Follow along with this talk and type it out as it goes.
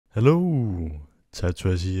Hello,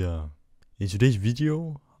 typography here. In today's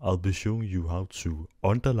video, I'll be showing you how to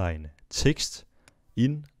underline text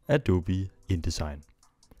in Adobe InDesign.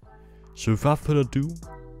 So without further ado,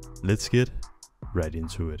 let's get right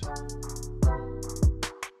into it.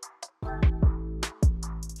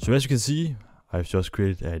 So as you can see, I've just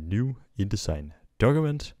created a new InDesign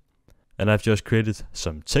document and I've just created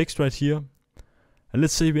some text right here. And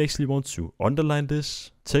let's say we actually want to underline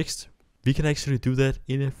this text. We can actually do that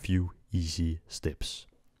in a few easy steps.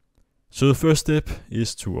 So the first step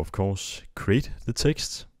is to, of course, create the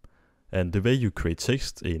text. And the way you create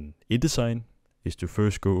text in InDesign is to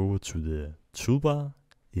first go over to the toolbar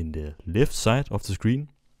in the left side of the screen.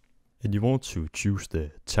 And you want to choose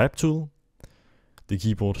the Type tool. The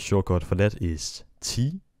keyboard shortcut for that is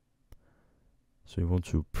T. So you want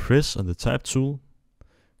to press on the Type tool,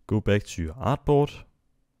 go back to your artboard,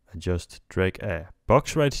 and just drag a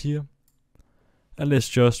box right here. And let's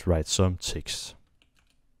just write some text.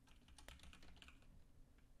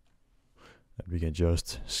 And we can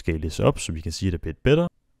just scale this up so we can see it a bit better.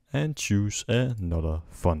 And choose another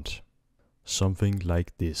font. Something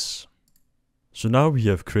like this. So now we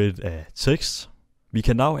have created a text. We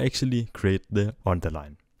can now actually create the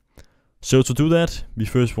underline. So to do that, we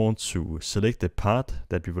first want to select the part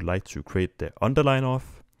that we would like to create the underline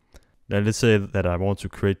of. Now let's say that I want to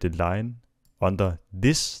create the line under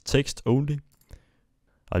this text only.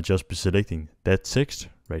 I'll just be selecting that text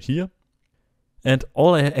right here. And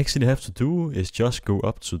all I actually have to do is just go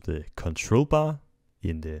up to the control bar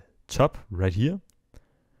in the top right here.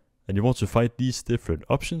 And you want to find these different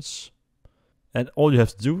options. And all you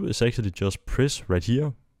have to do is actually just press right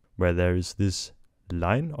here where there is this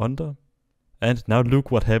line under. And now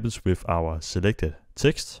look what happens with our selected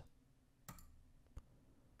text.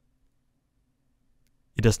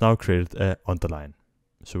 It has now created an underline.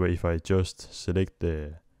 So if I just select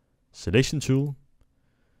the selection tool,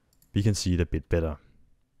 we can see it a bit better.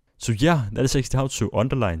 So yeah, that is actually how to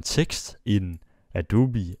underline text in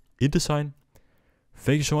Adobe InDesign.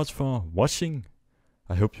 Thank you so much for watching.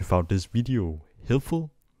 I hope you found this video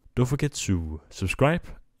helpful. Don't forget to subscribe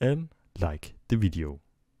and like the video.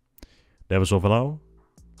 That was all for now.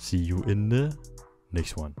 See you in the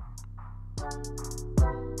next one.